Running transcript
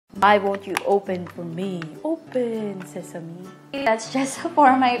Why won't you open for me? Open, sesame. That's just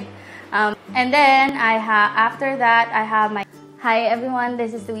for my, and then after that, I have my, hi everyone,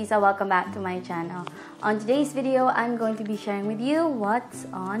 this is Luisa, welcome back to my channel. On today's video, I'm going to be sharing with you what's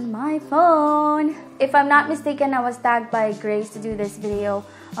on my phone. If I'm not mistaken, I was tagged by Grace to do this video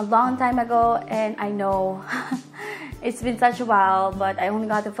a long time ago, and I know it's been such a while, but I only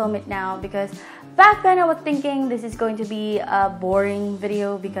got to film it now because back then I was thinking this is going to be a boring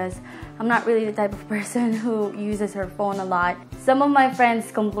video because I'm not really the type of person who uses her phone a lot. Some of my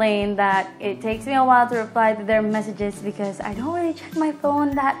friends complain that it takes me a while to reply to their messages because I don't really check my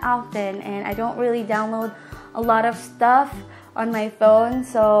phone that often and I don't really download a lot of stuff on my phone,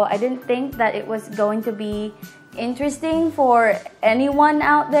 so I didn't think that it was going to be interesting for anyone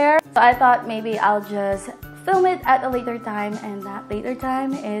out there. So I thought maybe I'll just film it at a later time, and that later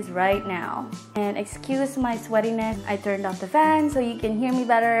time is right now. And excuse my sweatiness, I turned off the fan so you can hear me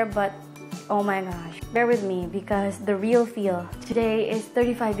better, but oh my gosh, bear with me because the real feel today is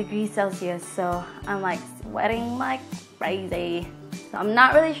 35 degrees Celsius, so I'm like sweating like crazy. So I'm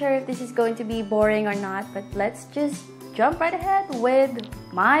not really sure if this is going to be boring or not, but let's just jump right ahead with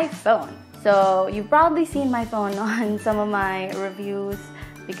my phone. So you've probably seen my phone on some of my reviews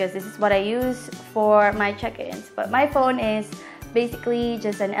because this is what I use for my check-ins. But my phone is basically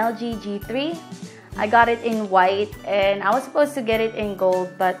just an LG G3. I got it in white and I was supposed to get it in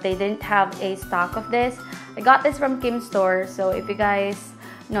gold, but they didn't have a stock of this. I got this from Kim Store, so if you guys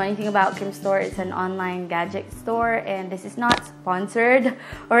know anything about Kim Store, it's an online gadget store, and this is not sponsored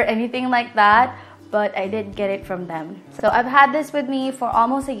or anything like that, but I did get it from them. So I've had this with me for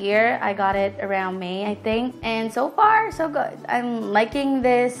almost a year. I got it around May, I think, and so far so good. I'm liking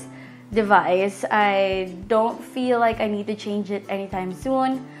this device. I don't feel like I need to change it anytime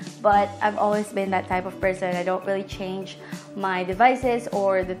soon, but I've always been that type of person. I don't really change my devices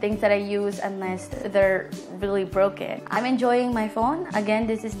or the things that I use unless they're really broken. I'm enjoying my phone. Again,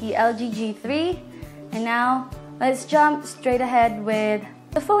 this is the LG G3, and now let's jump straight ahead with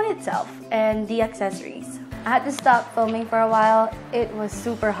the phone itself and the accessories. I had to stop filming for a while. It was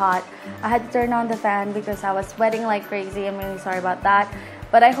super hot. I had to turn on the fan because I was sweating like crazy. I'm really sorry about that.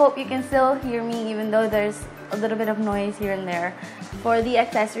 But I hope you can still hear me even though there's a little bit of noise here and there. For the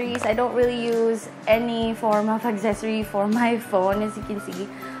accessories, I don't really use any form of accessory for my phone, as you can see.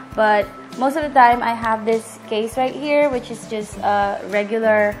 But most of the time I have this case right here, which is just a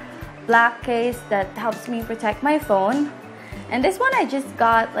regular black case that helps me protect my phone. And this one I just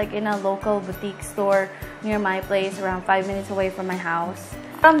got like in a local boutique store near my place, around 5 minutes away from my house.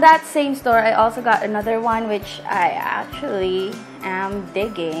 From that same store, I also got another one which I actually am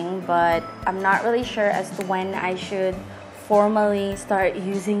digging, but I'm not really sure as to when I should formally start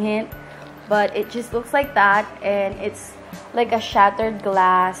using it. But it just looks like that, and it's like a shattered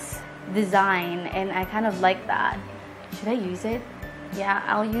glass design, and I kind of like that. Should I use it? Yeah,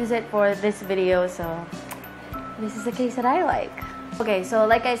 I'll use it for this video, so this is the case that I like. Okay, so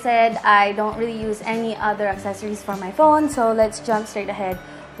like I said, I don't really use any other accessories for my phone, so let's jump straight ahead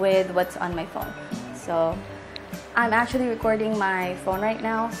with what's on my phone. So I'm actually recording my phone right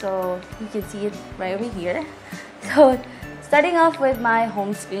now, so you can see it right over here. So starting off with my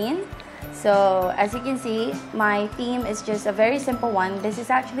home screen. So as you can see, my theme is just a very simple one. This is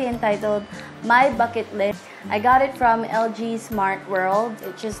actually entitled My Bucket List. I got it from LG Smart World.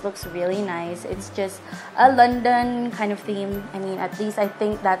 It just looks really nice. It's just a London kind of theme. I mean, at least I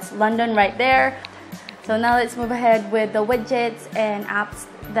think that's London right there. So now let's move ahead with the widgets and apps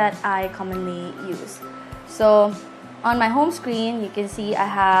that I commonly use. So on my home screen, you can see I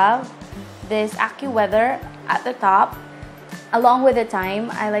have this AccuWeather at the top. Along with the time,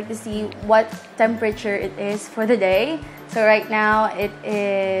 I like to see what temperature it is for the day. So right now it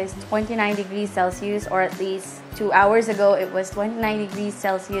is 29 degrees Celsius, or at least 2 hours ago it was 29 degrees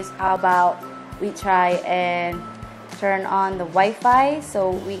Celsius. How about we try and turn on the Wi-Fi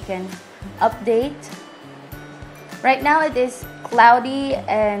so we can update. Right now it is cloudy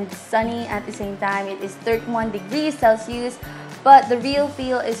and sunny at the same time. It is 31 degrees Celsius. But the real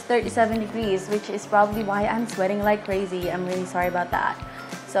feel is 37 degrees, which is probably why I'm sweating like crazy. I'm really sorry about that.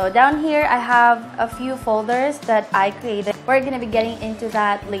 So down here, I have a few folders that I created. We're going to be getting into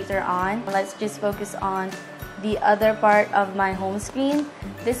that later on. Let's just focus on the other part of my home screen.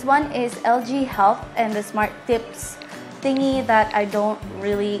 This one is LG Health and the Smart Tips thingy that I don't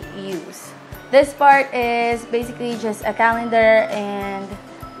really use. This part is basically just a calendar and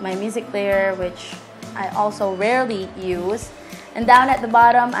my music player, which I also rarely use. And down at the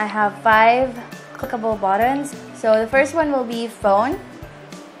bottom, I have 5 clickable buttons. So the first one will be phone.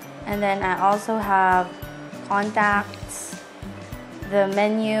 And then I also have contacts, the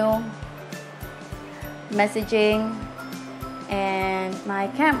menu, messaging, and my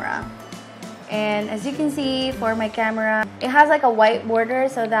camera. And as you can see, for my camera, it has like a white border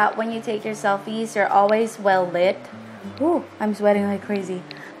so that when you take your selfies, you're always well lit. Ooh, I'm sweating like crazy.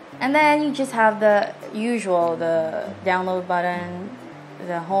 And then you just have the usual, the download button,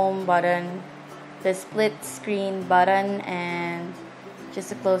 the home button, the split screen button, and just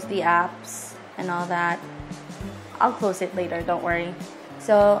to close the apps and all that. I'll close it later, don't worry.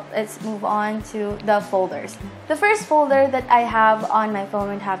 So let's move on to the folders. The first folder that I have on my phone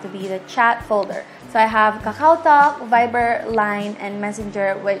would have to be the chat folder. So I have KakaoTalk, Viber, Line, and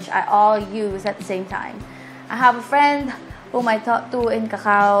Messenger, which I all use at the same time. I have a friend whom I talk to in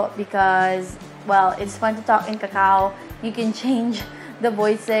Kakao because, well, it's fun to talk in Kakao. You can change the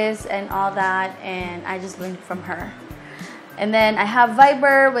voices and all that, and I just learned from her. And then I have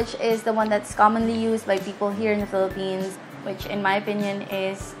Viber, which is the one that's commonly used by people here in the Philippines, which in my opinion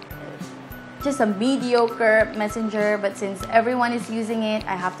is just a mediocre messenger, but since everyone is using it,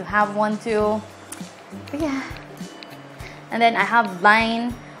 I have to have one too. But yeah. And then I have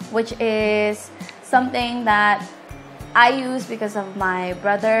Line, which is something that I use because of my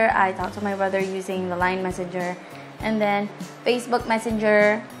brother. I talk to my brother using the Line Messenger. And then Facebook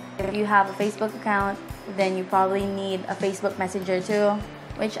Messenger. If you have a Facebook account, then you probably need a Facebook Messenger too,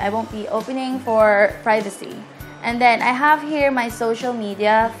 which I won't be opening for privacy. And then I have here my social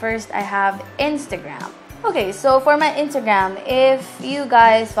media. First, I have Instagram. Okay, so for my Instagram, if you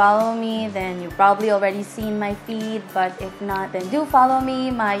guys follow me, then you've probably already seen my feed. But if not, then do follow me.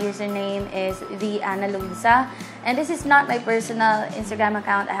 My username is Luisa. And this is not my personal Instagram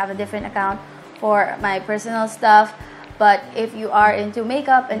account. I have a different account for my personal stuff. But if you are into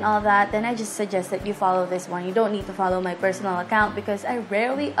makeup and all that, then I just suggest that you follow this one. You don't need to follow my personal account because I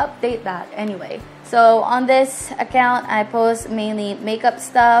rarely update that anyway. So on this account, I post mainly makeup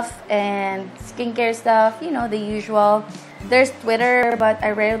stuff and skincare stuff, you know, the usual. There's Twitter, but I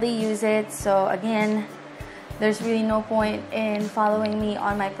rarely use it. So again, there's really no point in following me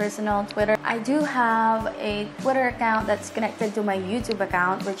on my personal Twitter. I do have a Twitter account that's connected to my YouTube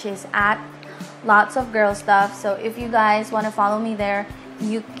account, which is at lotsofgirlstuff. So if you guys want to follow me there,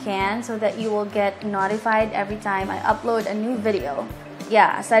 you can, so that you will get notified every time I upload a new video.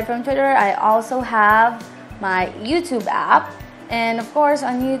 Yeah, aside from Twitter, I also have my YouTube app. And of course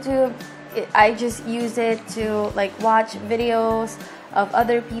on YouTube, I just use it to like watch videos of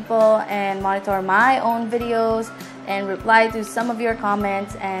other people and monitor my own videos and reply to some of your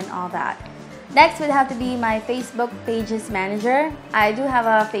comments and all that. Next would have to be my Facebook Pages Manager. I do have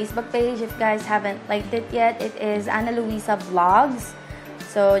a Facebook page. If you guys haven't liked it yet, it is Ana Luisa Vlogs.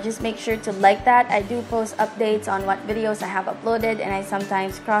 So just make sure to like that. I do post updates on what videos I have uploaded, and I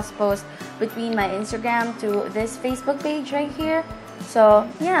sometimes cross-post between my Instagram to this Facebook page right here. So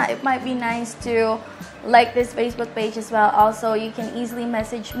yeah, it might be nice to like this Facebook page as well. Also, you can easily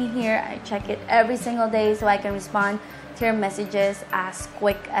message me here. I check it every single day so I can respond to your messages as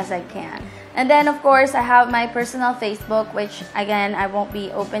quick as I can. And then of course I have my personal Facebook, which again I won't be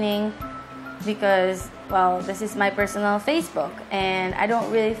opening because, well, this is my personal Facebook and I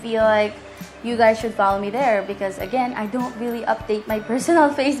don't really feel like you guys should follow me there because again, I don't really update my personal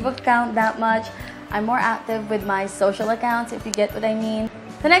Facebook account that much. I'm more active with my social accounts, if you get what I mean.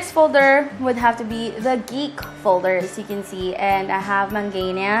 The next folder would have to be the geek folder, as you can see, and I have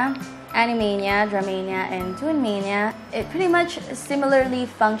Mangania, Animania, Dramania, and Toonmania. It pretty much similarly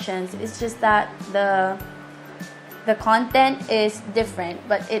functions. It's just that the content is different,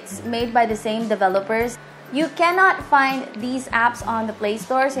 but it's made by the same developers. You cannot find these apps on the Play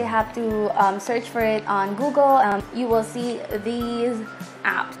Store, so you have to search for it on Google. You will see these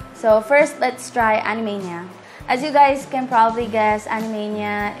apps. So first, let's try Animania. As you guys can probably guess,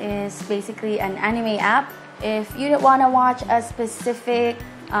 Animania is basically an anime app. If you want to watch a specific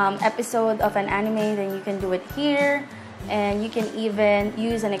episode of an anime, then you can do it here. And you can even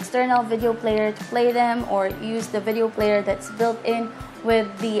use an external video player to play them, or use the video player that's built in with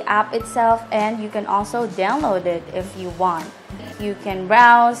the app itself, and you can also download it if you want. You can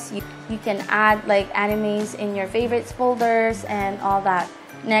browse, you can add like animes in your favorites folders and all that.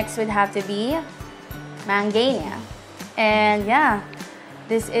 Next would have to be Mangania. And yeah,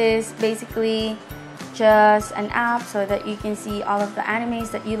 this is basically just an app so that you can see all of the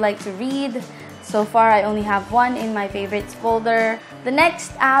animes that you like to read. So far, I only have one in my favorites folder. The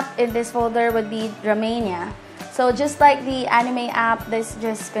next app in this folder would be Dramania. So just like the anime app, this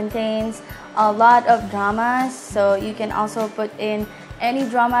just contains a lot of dramas. So you can also put in any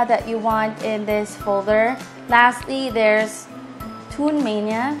drama that you want in this folder. Lastly, there's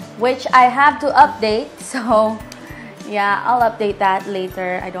Toonmania, which I have to update. So Yeah, I'll update that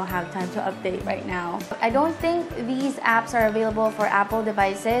later. I don't have time to update right now. I don't think these apps are available for Apple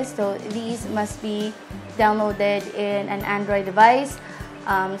devices, so these must be downloaded in an Android device.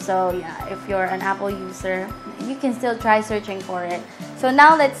 So yeah, if you're an Apple user, you can still try searching for it. So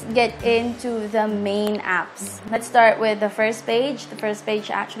now let's get into the main apps. Let's start with the first page. The first page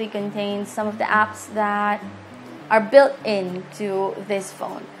actually contains some of the apps that are built into this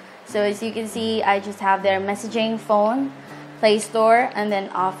phone. So as you can see, I just have their messaging, phone, Play Store, and then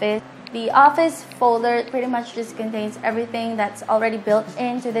Office. The Office folder pretty much just contains everything that's already built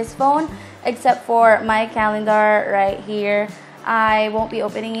into this phone, except for my calendar right here. I won't be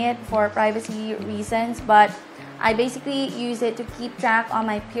opening it for privacy reasons, but I basically use it to keep track on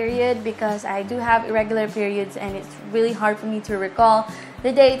my period because I do have irregular periods and it's really hard for me to recall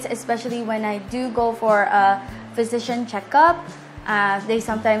the dates, especially when I do go for a physician checkup. They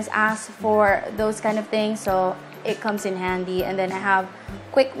sometimes ask for those kind of things, so it comes in handy. And then I have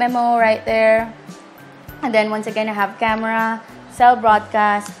quick memo right there. And then once again, I have camera, cell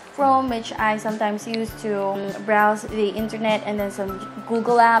broadcast, Chrome, which I sometimes use to browse the internet, and then some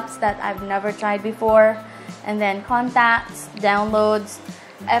Google apps that I've never tried before. And then contacts, downloads,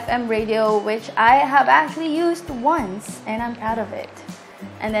 FM radio, which I have actually used once and I'm proud of it.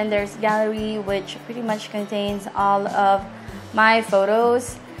 And then there's gallery, which pretty much contains all of my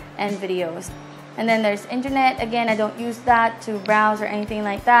photos and videos. And then there's internet. Again, I don't use that to browse or anything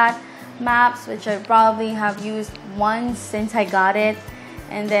like that. Maps, which I probably have used once since I got it.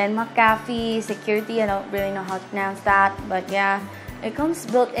 And then McAfee, security, I don't really know how to pronounce that, but yeah, it comes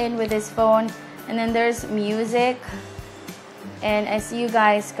built in with this phone. And then there's music, and as you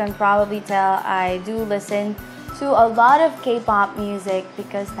guys can probably tell, I do listen to a lot of K-pop music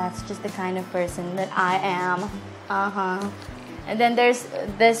because that's just the kind of person that I am. And then there's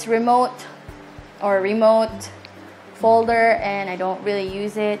this remote folder, and I don't really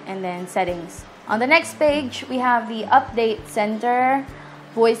use it. And then settings. On the next page, we have the update center,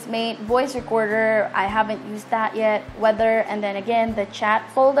 voicemate, voice recorder. I haven't used that yet. Weather, and then again the chat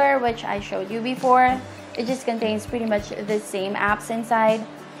folder, which I showed you before. It just contains pretty much the same apps inside.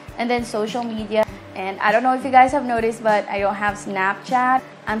 And then social media. And I don't know if you guys have noticed, but I don't have Snapchat.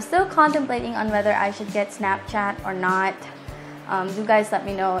 I'm still contemplating on whether I should get Snapchat or not. You guys let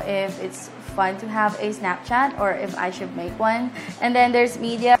me know if it's fun to have a Snapchat or if I should make one. And then there's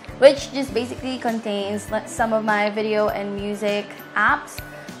media, which just basically contains some of my video and music apps.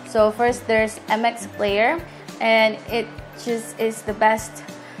 So first there's MX Player, and it just is the best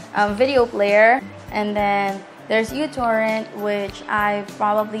video player. And then there's uTorrent, which I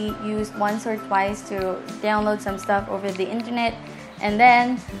probably used once or twice to download some stuff over the internet. And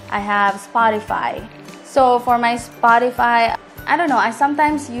then I have Spotify. So for my Spotify, I don't know, I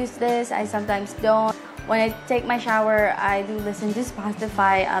sometimes use this, I sometimes don't. When I take my shower, I do listen to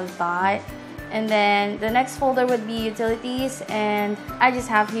Spotify a lot. And then the next folder would be utilities, and I just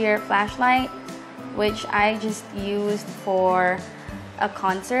have here flashlight, which I just used for a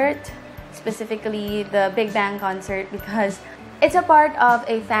concert, specifically the Big Bang concert, because it's a part of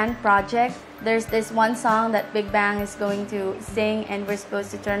a fan project. There's this one song that Big Bang is going to sing, and we're supposed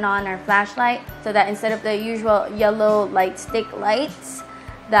to turn on our flashlight so that instead of the usual yellow light stick lights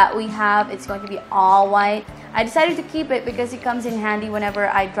that we have, it's going to be all white. I decided to keep it because it comes in handy whenever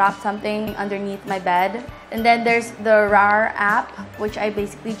I drop something underneath my bed. And then there's the RAR app, which I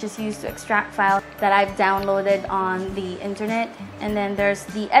basically just use to extract files that I've downloaded on the internet. And then there's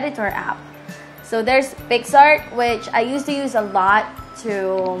the editor app. So there's PixArt, which I used to use a lot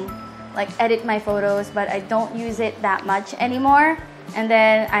to edit my photos, but I don't use it that much anymore. And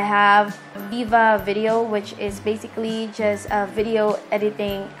then I have Viva Video, which is basically just a video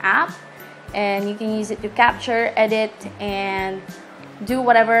editing app, and you can use it to capture, edit, and do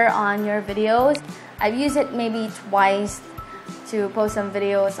whatever on your videos. I've used it maybe twice to post some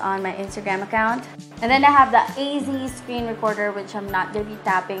videos on my Instagram account. And then I have the AZ screen recorder, which I'm not going to be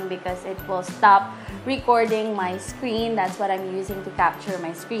tapping because it will stop recording my screen. That's what I'm using to capture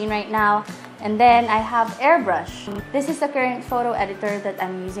my screen right now. And then I have Airbrush. This is the current photo editor that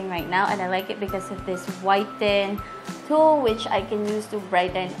I'm using right now, and I like it because of this whiten tool, which I can use to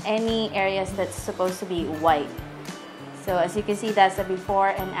brighten any areas that's supposed to be white. So as you can see, that's the before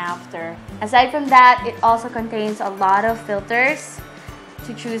and after. Aside from that, it also contains a lot of filters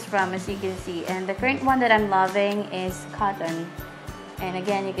to choose from, as you can see. And the current one that I'm loving is Cotton. And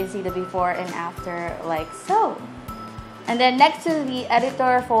again, you can see the before and after like so. And then next to the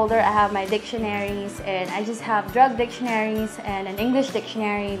editor folder, I have my dictionaries, and I just have drug dictionaries and an English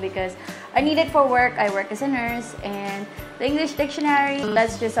dictionary because I need it for work. I work as a nurse. And the English dictionary,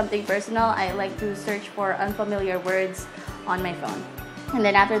 that's just something personal. I like to search for unfamiliar words on my phone. And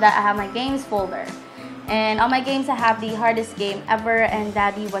then after that, I have my games folder. And on my games, I have the hardest game ever, and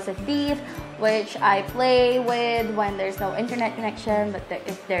Daddy Was a Thief, which I play with when there's no internet connection. But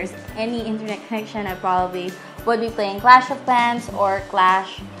if there's any internet connection, I probably would be playing Clash of Clans or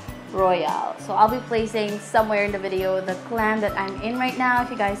Clash Royale. So I'll be placing somewhere in the video the clan that I'm in right now. If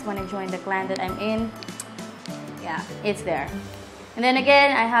you guys want to join the clan that I'm in, yeah, it's there. And then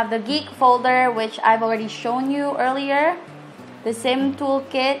again, I have the Geek folder, which I've already shown you earlier. The Sim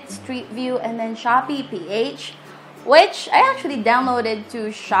Toolkit, Street View, and then Shopee PH, which I actually downloaded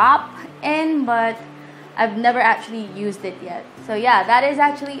to shop in, but I've never actually used it yet. So yeah, that is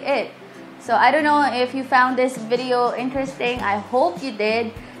actually it. So I don't know if you found this video interesting. I hope you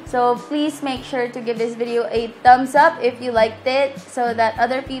did. So please make sure to give this video a thumbs up if you liked it, so that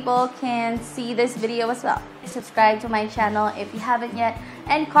other people can see this video as well. Subscribe to my channel if you haven't yet,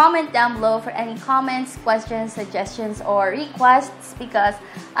 and comment down below for any comments, questions, suggestions, or requests, because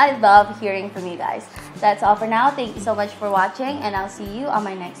I love hearing from you guys. That's all for now. Thank you so much for watching, and I'll see you on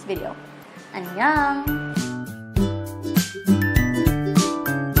my next video. Annyeong!